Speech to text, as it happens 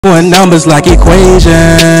Doing numbers like equations.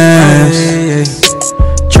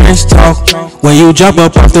 Trench talk when you jump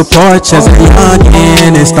up off the porch as a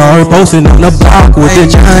youngin' and start posting on the block with the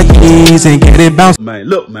junkies and get it bounced. Man,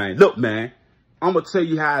 look, man. I'm gonna tell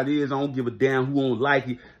you how it is. I don't give a damn who don't like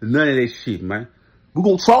it. None of that shit, man. We're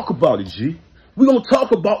gonna talk about it, G. We're gonna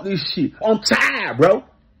talk about this shit. I'm tired, bro.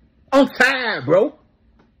 I'm tired, bro.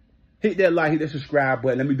 Hit that like, hit that subscribe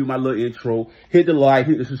button. Let me do my little intro. Hit the like,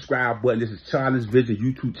 hit the subscribe button. This is Charlie's Vision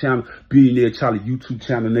YouTube channel. Billionaire Charlie YouTube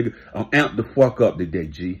channel, nigga. I'm amped the fuck up today,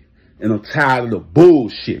 G. And I'm tired of the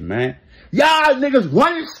bullshit, man. Y'all niggas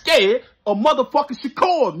running scared of motherfucking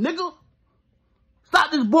Shakur, nigga. Stop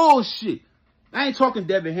this bullshit. I ain't talking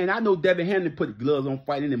Devin Haney. I know Devin Haney put the gloves on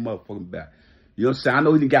fighting that motherfucking back. You know what I'm saying? I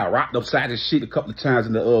know he done got rocked upside his shit a couple of times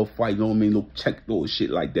in the fight. You know what I mean? No check or shit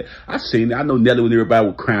like that. I seen it. I know Nelly when everybody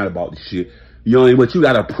was crying about this shit. You know what I mean? But you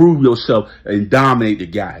gotta prove yourself and dominate the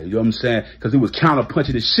guy. You know what I'm saying? Because he was counter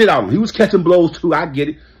punching the shit out of him. He was catching blows too. I get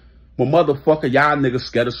it. But motherfucker, y'all niggas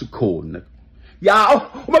scared of Shakur, nigga. Y'all,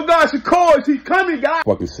 oh my God, Shakur, is he coming, guys?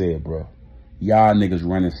 Fucking said, bro. Y'all niggas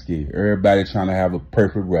running scared. Everybody trying to have a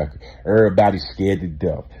perfect record. Everybody scared to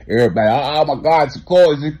death. Everybody, oh my God,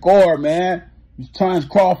 Shakur, man. He's Terrence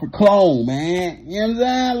Crawford clone, man. You know what I'm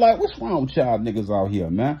saying? Like, what's wrong with y'all niggas out here,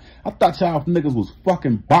 man? I thought y'all niggas was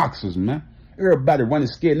fucking boxers, man. Everybody running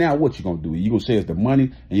scared. Now what you gonna do? You gonna say it's the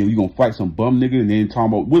money and you gonna fight some bum nigga and then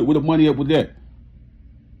talking about, what the money up with that?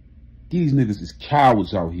 These niggas is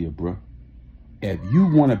cowards out here, bro. If you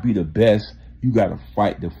want to be the best, you got to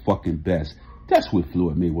fight the fucking best. That's what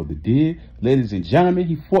Floyd Mayweather did. Ladies and gentlemen,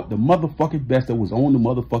 he fought the motherfucking best that was on the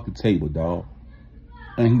motherfucking table, dog.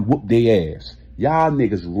 And he whooped their ass. Y'all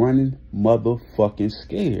niggas running motherfucking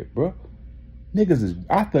scared, bro. Niggas is,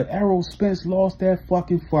 after Errol Spence lost that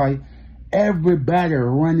fucking fight, everybody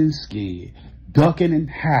running scared. Ducking and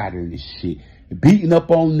hiding and shit. Beating up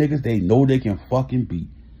on niggas they know they can fucking beat.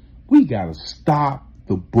 We gotta stop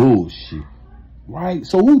the bullshit. Right?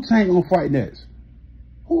 So who Tank gonna fight next?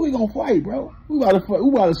 Who we gonna fight, bro? We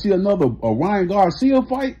about to see another Ryan Garcia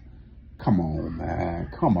fight? Come on, man.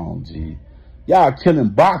 Come on, G. Y'all killing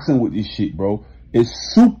boxing with this shit, bro.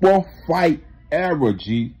 It's super fight era,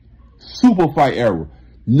 G. Super fight era.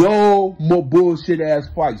 No more bullshit ass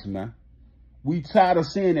fights, man. We tired of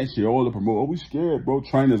seeing that shit. All the promoter, oh, we scared, bro.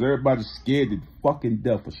 Trainers, everybody's scared to fucking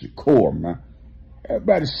death for Shakur, man.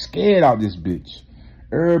 Everybody's scared out this bitch.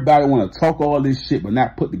 Everybody want to talk all this shit, but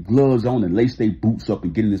not put the gloves on and lace their boots up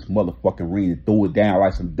and get in this motherfucking ring and throw it down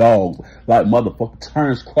like some dogs, like motherfucking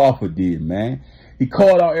Terrence Crawford did, man. He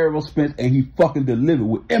called out Errol Spence and he fucking delivered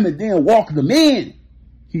with Eminem walking them in.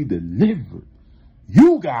 He delivered.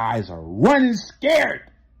 You guys are running scared.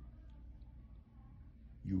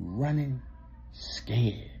 You running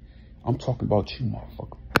scared. I'm talking about you,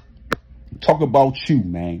 motherfucker. I'm talking about you,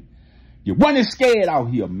 man. You're running scared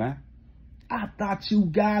out here, man. I thought you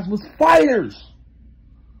guys was fighters.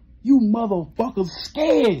 You motherfuckers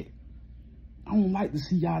scared. I don't like to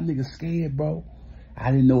see y'all niggas scared, bro. I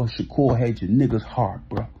didn't know Shakur had your niggas' heart,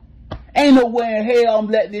 bro. Ain't no way in hell I'm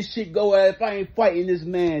letting this shit go if I ain't fighting this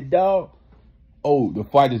man, dog. Oh, the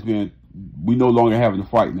fight has been, we no longer having the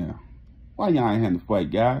fight now. Why y'all ain't having the fight,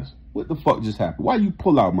 guys? What the fuck just happened? Why you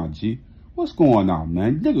pull out, my G? What's going on,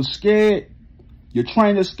 man? Niggas scared. Your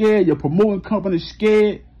trainer scared. Your promoting company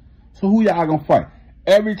scared. So who y'all gonna fight?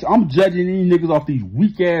 I'm judging these niggas off these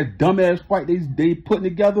weak ass, dumb ass fight they putting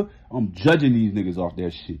together. I'm judging these niggas off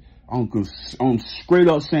that shit. I'm straight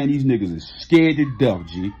up saying these niggas is scared to death,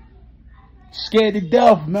 G. Scared to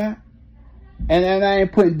death, man. And I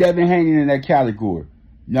ain't putting Devin Haney in that category.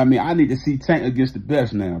 You know what I mean? I need to see Tank against the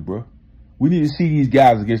best now, bro. We need to see these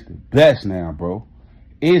guys against the best now, bro.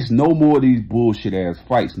 It's no more of these bullshit ass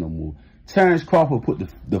fights no more. Terrence Crawford put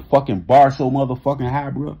the fucking bar so motherfucking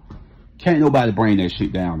high, bro. Can't nobody bring that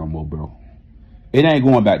shit down no more, bro. It ain't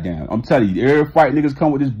going back down. I'm telling you, every fight niggas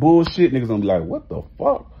come with this bullshit, niggas gonna be like, what the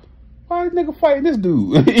fuck? Why is nigga fighting this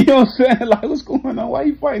dude? You know what I'm saying? Like, what's going on? Why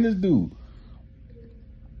you fighting this dude?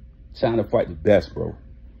 Trying to fight the best, bro.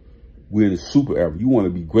 We're in the super era. You want to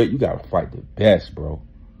be great, you gotta fight the best, bro.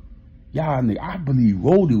 Y'all nigga, I believe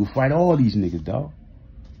Rody will fight all these niggas, dog.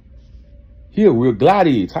 He a real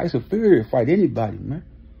gladiator. Tyson Fury will fight anybody, man.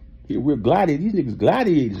 He a real gladiator. These niggas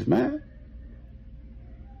gladiators, man.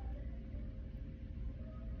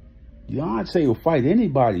 Deontay will fight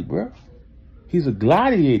anybody, bro. He's a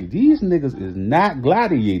gladiator. These niggas is not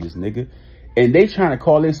gladiators, nigga. And they trying to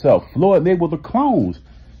call themselves Floyd Mayweather clones.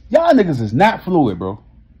 Y'all niggas is not Floyd, bro.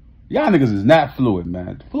 Y'all niggas is not Floyd,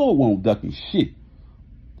 man. Floyd won't ducking shit.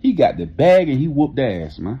 He got the bag and he whooped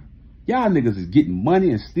ass, man. Y'all niggas is getting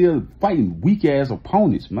money and still fighting weak ass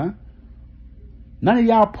opponents, man. None of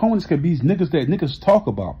y'all opponents can be niggas that niggas talk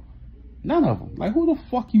about. None of them. Like, who the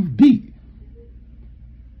fuck you beat?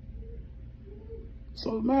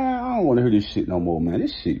 So, man, I don't want to hear this shit no more, man.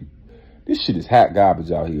 This shit is hot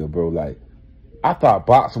garbage out here, bro. Like, I thought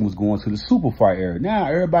boxing was going to the super fight era. Now,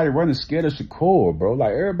 everybody running scared of Shakur, bro.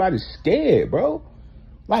 Like, everybody's scared, bro.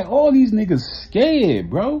 Like, all these niggas scared,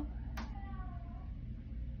 bro.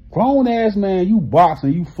 Grown ass man, you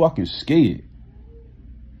boxing, you fucking scared.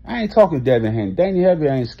 I ain't talking Devin Haney. Danny Heavy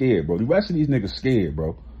ain't scared, bro. The rest of these niggas scared,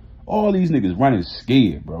 bro. All these niggas running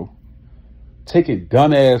scared, bro. Taking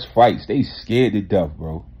dumb-ass fights. They scared to death,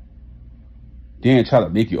 bro. Then try to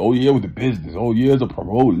make it, oh, yeah, with the business. Oh, yeah, it's a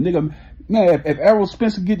promoter. Nigga, man, if Errol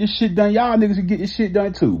Spencer get this shit done, y'all niggas can get this shit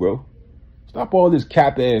done too, bro. Stop all this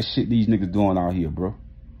cap-ass shit these niggas doing out here, bro.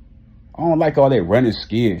 I don't like all that running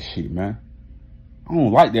scared shit, man. I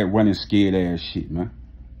don't like that running scared-ass shit, man.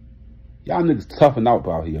 Y'all niggas toughen out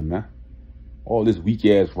here, man. All this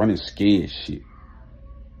weak-ass running scared shit.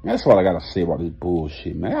 Man, that's all I gotta say about this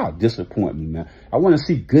bullshit, man. Y'all disappoint me, man. I want to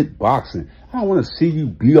see good boxing. I don't want to see you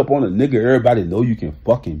beat up on a nigga everybody know you can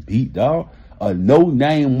fucking beat, dog. A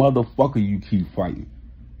no-name motherfucker you keep fighting.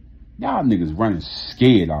 Y'all niggas running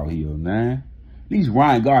scared out here, man. At least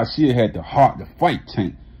Ryan Garcia had the heart to fight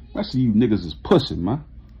Tank. Rest of you niggas is pushing, man.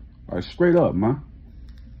 Like, straight up, man.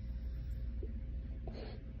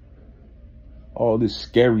 All this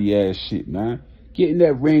scary ass shit, man. Get in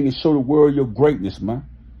that ring and show the world your greatness, man.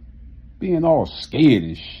 Being all scared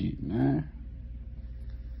and shit, man.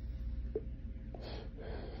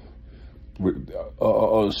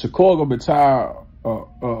 Shakur gonna retire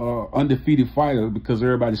undefeated fighter because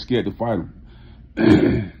everybody's scared to fight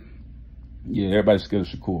him. Yeah, everybody's scared of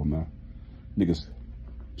Shakur, man. Niggas.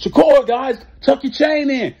 Shakur, guys, tuck your chain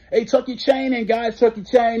in. Hey, tuck your chain in, guys. Tuck your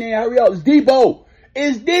chain in. Hurry up. It's Debo.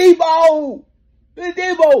 It's Debo. It's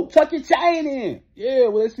Debo. Tuck your chain in. Yeah,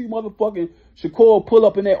 well, they see motherfucking Shakur pull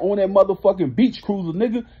up on that motherfucking beach cruiser,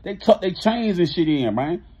 nigga. They tuck their chains and shit in,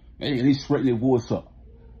 man. They straighten their voice up.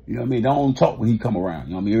 You know what I mean? They don't talk when he come around.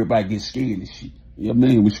 You know what I mean? Everybody gets scared and shit. You know what I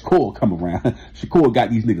mean? When Shakur come around, Shakur got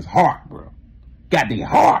these niggas' heart, bro. Got their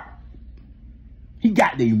heart. He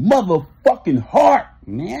got their motherfucking heart,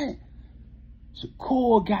 man.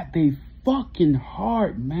 Shakur got their fucking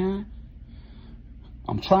heart, man.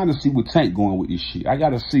 I'm trying to see what Tank going with this shit. I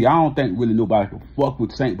gotta see. I don't think really nobody can fuck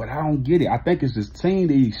with Tank, but I don't get it. I think it's this team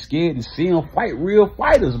they scared to see him fight real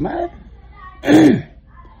fighters, man.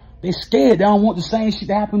 They scared. They don't want the same shit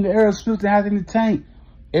that happened to Errol Spencer that happened to Tank.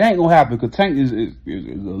 It ain't gonna happen because Tank is an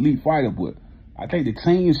elite fighter, but I think the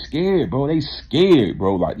team is scared, bro. They scared,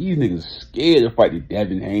 bro. Like, these niggas scared to fight the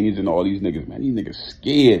Devin Haney's and all these niggas, man. These niggas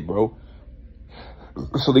scared, bro.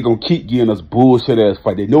 So they gonna keep getting us bullshit ass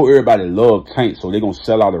fight. They know everybody love Tank, so they gonna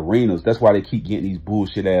sell out arenas. That's why they keep getting these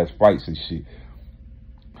bullshit ass fights and shit.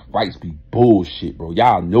 Fights be bullshit, bro.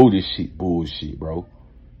 Y'all know this shit bullshit, bro.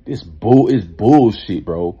 This is bullshit,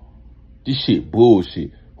 bro. This shit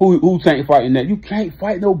bullshit. Who Tank fighting that? You can't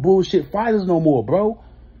fight no bullshit fighters no more, bro.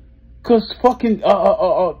 Cause fucking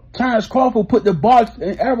Terrence Crawford put the bar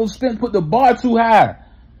and Errol Spence put the bar too high.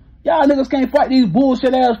 Y'all niggas can't fight these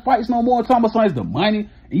bullshit ass fights no more. Talking about somebody's the money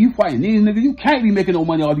and you fighting these niggas. You can't be making no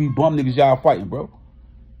money all these bum niggas y'all fighting, bro.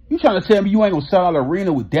 You trying to tell me you ain't gonna sell out the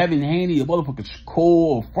arena with Devin Haney or motherfucking Shakur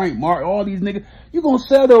or Frank Martin, all these niggas? You gonna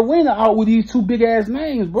sell the arena out with these two big ass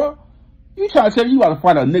names, bro. You trying to tell me you gotta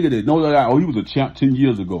fight a nigga that know that, oh, he was a champ 10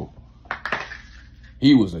 years ago.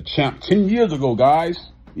 He was a champ 10 years ago, guys.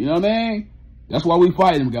 You know what I mean? That's why we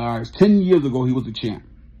fight him, guys. 10 years ago, he was a champ.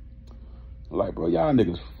 Like, bro, y'all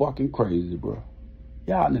niggas fucking crazy, bro.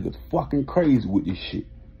 Y'all niggas fucking crazy with this shit.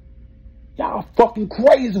 Y'all fucking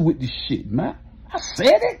crazy with this shit, man. I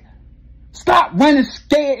said it. Stop running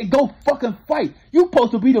scared and go fucking fight. You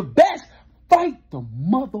supposed to be the best. Fight the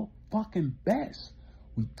motherfucking best.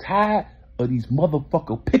 We tired of these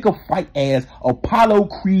motherfucker pick a fight ass, Apollo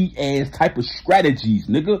Creed ass type of strategies,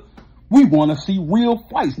 nigga. We want to see real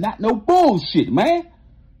fights, not no bullshit, man.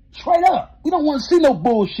 Straight up. We don't want to see no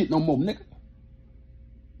bullshit no more, nigga.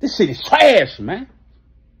 This shit is trash, man.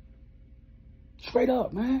 Straight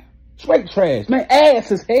up, man. Straight trash, man.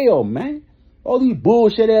 Ass as hell, man. All these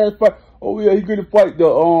bullshit ass fight. Oh yeah, he gonna fight the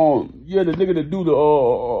the nigga that do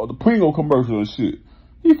the Pringle commercial and shit.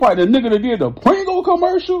 He fight the nigga that did the Pringle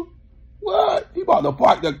commercial? What? He about to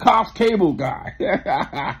fight the Cox Cable guy.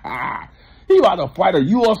 He about to fight a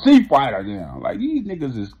UFC fighter now. Like, these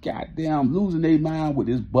niggas is goddamn losing their mind with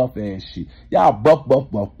this buff ass shit. Y'all buff.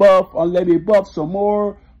 Let me buff some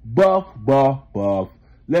more. Buff.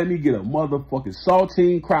 Let me get a motherfucking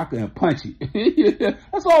saltine cracker and punch it.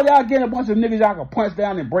 That's all y'all getting, a bunch of niggas y'all can punch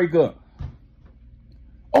down and break up.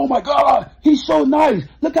 Oh my God, he's so nice.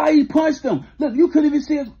 Look how he punched him. Look, you couldn't even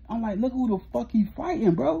see it. I'm like, look who the fuck he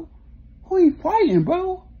fighting, bro. Who he fighting,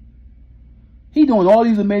 bro? He doing all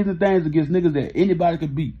these amazing things against niggas that anybody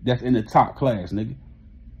could beat that's in the top class, nigga.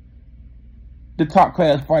 The top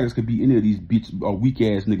class fighters could beat any of these bitch or weak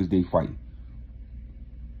ass niggas they fighting.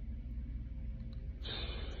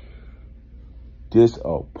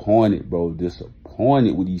 Disappointed, bro.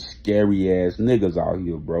 Disappointed with these scary ass niggas out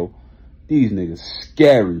here, bro. These niggas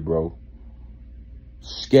scary, bro.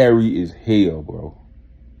 Scary as hell, bro.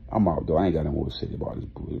 I'm out, though. I ain't got no more to say about this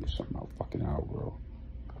bullet or something. I'm fucking out, bro.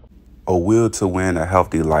 A will to win a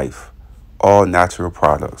healthy life. All natural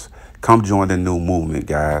products. Come join the new movement,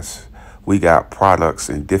 guys. We got products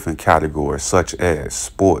in different categories such as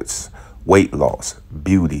sports, weight loss,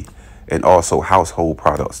 beauty, and also household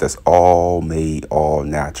products that's all made all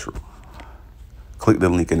natural. Click the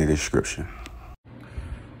link in the description.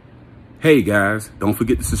 Hey guys, don't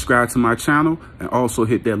forget to subscribe to my channel and also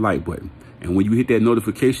hit that like button. And when you hit that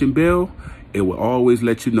notification bell, it will always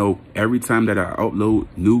let you know every time that I upload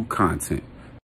new content.